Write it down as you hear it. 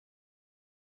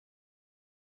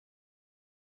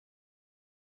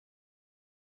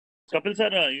Kapil sir,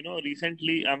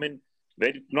 recently, I mean,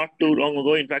 very not too long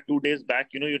ago, in fact, 2 days back,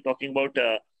 you're talking about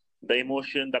the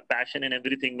emotion, the passion, and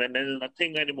everything. When there is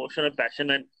nothing and emotion or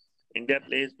passion, and India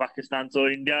plays Pakistan. So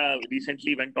India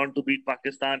recently went on to beat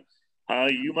Pakistan.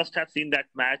 You must have seen that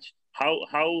match. How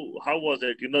was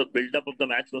it? The build up of the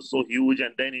match was so huge,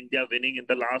 and then India winning in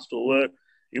the last over.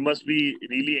 You must be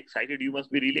really excited. You must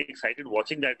be really excited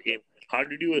watching that game. How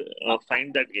did you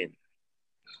find that game?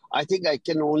 I think I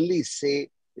can only say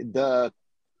the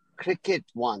cricket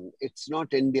won. It's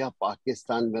not India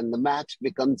Pakistan. When the match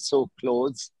becomes so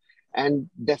close, and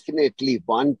definitely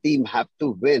one team have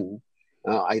to win,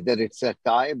 either it's a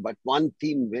tie, but one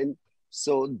team win.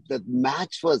 So the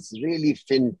match was really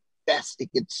fantastic.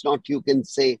 It's not, you can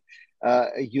say,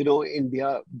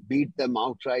 India beat them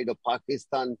outright, or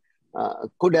Pakistan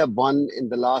could have won in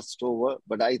the last over.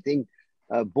 But I think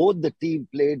both the team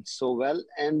played so well,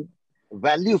 and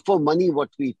value for money, what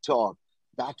we talk,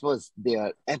 that was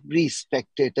there. Every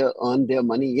spectator earned their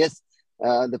money. Yes,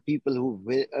 the people who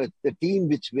win, the team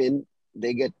which win,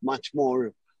 they get much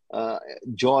more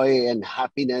joy and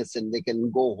happiness, and they can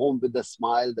go home with a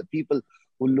smile. The people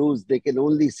who lose, they can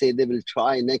only say they will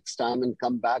try next time and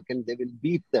come back and they will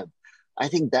beat them. I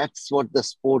think that's what the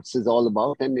sports is all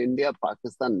about. And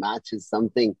India-Pakistan match is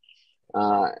something,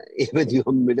 even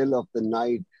you're middle of the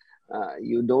night,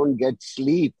 you don't get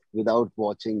sleep without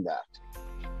watching that.